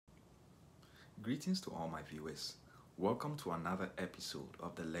Greetings to all my viewers. Welcome to another episode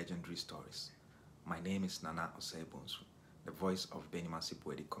of the Legendary Stories. My name is Nana Kondadu Afia-Ofi, the voice of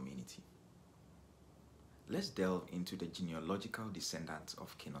Benimasi-Boadi community. Let's delve into the genealogical descendants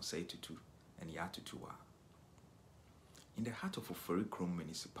of King Osei Tutu and Yaa Tutuwaa. In the heart of Huahi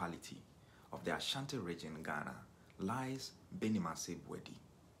municipality of the Ashanti Region, Ghana, lies Benimasi-Boadi,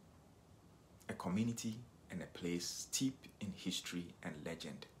 a community and a place steeped in history and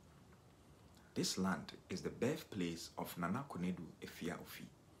legend. This land is the birthplace of Nana Kondadu Afia-Ofi,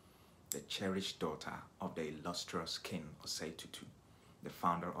 the cherished daughter of the illustrious King Osei Tutu, the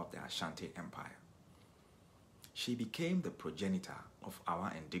founder of the Ashanti Empire. She became the progenitor of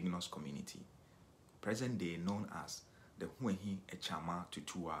our indigenous community, present day known as the Huahi Achama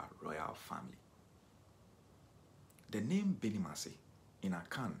Tutuwaa royal family. The name Benimasi in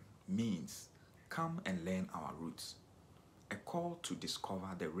Akan means come and learn our roots, a call to discover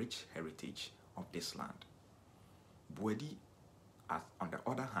the rich heritage of this land. Boadi, on the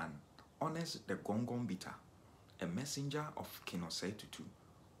other hand, honors the Gongon Bita, a messenger of King Osei Tutu,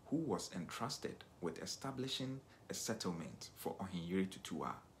 who was entrusted with establishing a settlement for Unveil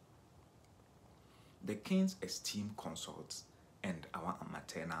Tutuwaa, the king's esteemed consorts and our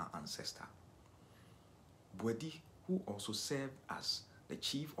maternal ancestor. Boadi, who also served as the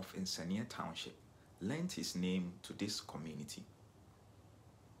chief of Nsania Township, lent his name to this community.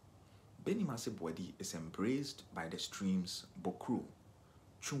 Benimasi-Boadi is embraced by the streams Bokro,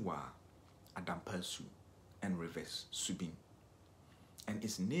 Chunwa, Adampersu, and rivers Subin, and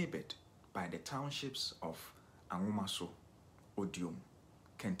is neighbored by the townships of Angumaso, Odium,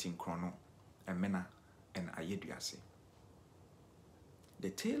 Kentin-Krono, Emena, and Ayeduase.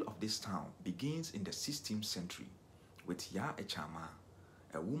 The tale of this town begins in the 16th century with Yaa Achama,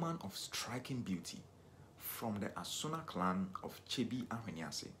 a woman of striking beauty from the Asuna clan of Chebi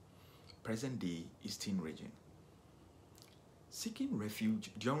Ahwenyase, present-day Eastern Region. Seeking refuge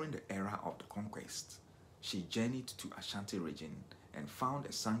during the era of the conquest, she journeyed to Ashanti Region and found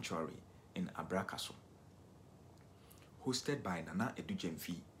a sanctuary in Abrakaso. Hosted by Nana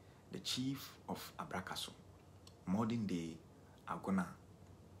Edujemfi, the chief of Abrakaso, modern-day Agona.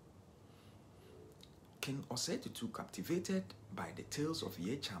 King Osei Tutu, captivated by the tales of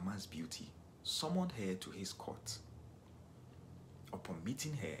Yaa Achama's beauty, summoned her to his court. Upon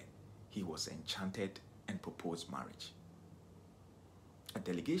meeting her, he was enchanted and proposed marriage. A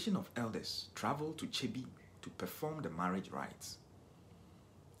delegation of elders traveled to Chebi to perform the marriage rites.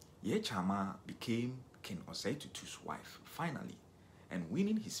 Yaa Achama became King Osei Tutu's wife finally, and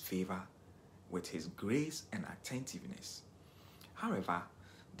winning his favor with his grace and attentiveness. However,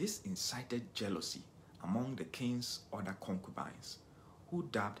 this incited jealousy among the king's other concubines, who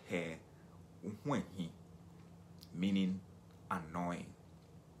dubbed her Huahi, meaning annoying.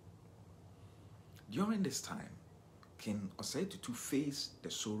 During this time, King Osei Tutu faced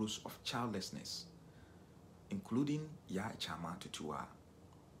the sorrows of childlessness, including Yaa Achama Tutuwaa.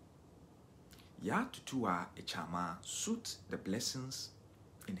 Yaa Tutuwaa Achama sought the blessings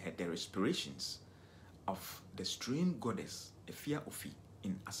in her respirations of the stream goddess Afia-Ofi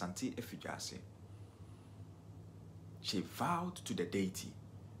in Asante Efijase. She vowed to the deity,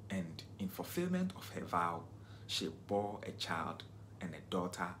 and in fulfillment of her vow, she bore a child and a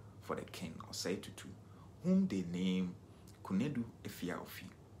daughter for the King Osei Tutu, whom they named Kondadu Afia-Ofi.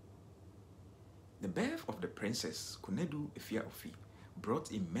 The birth of the princess Kondadu Afia-Ofi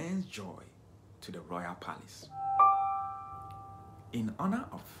brought immense joy to the royal palace. In honor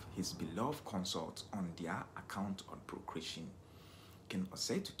of his beloved consort on their account of procreation, King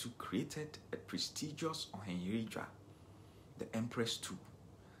Osei Tutu created a prestigious Ohenyeridra, the Empress too,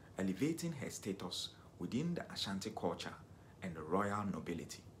 elevating her status within the Ashanti culture and the royal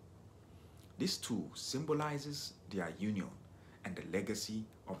nobility. This too symbolizes their union and the legacy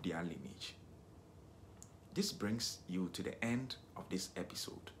of their lineage. This brings you to the end of this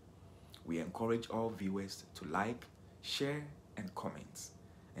episode. We encourage all viewers to like, share, and comment,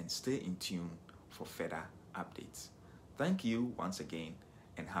 and stay in tune for further updates. Thank you once again,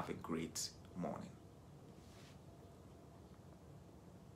 and have a great morning.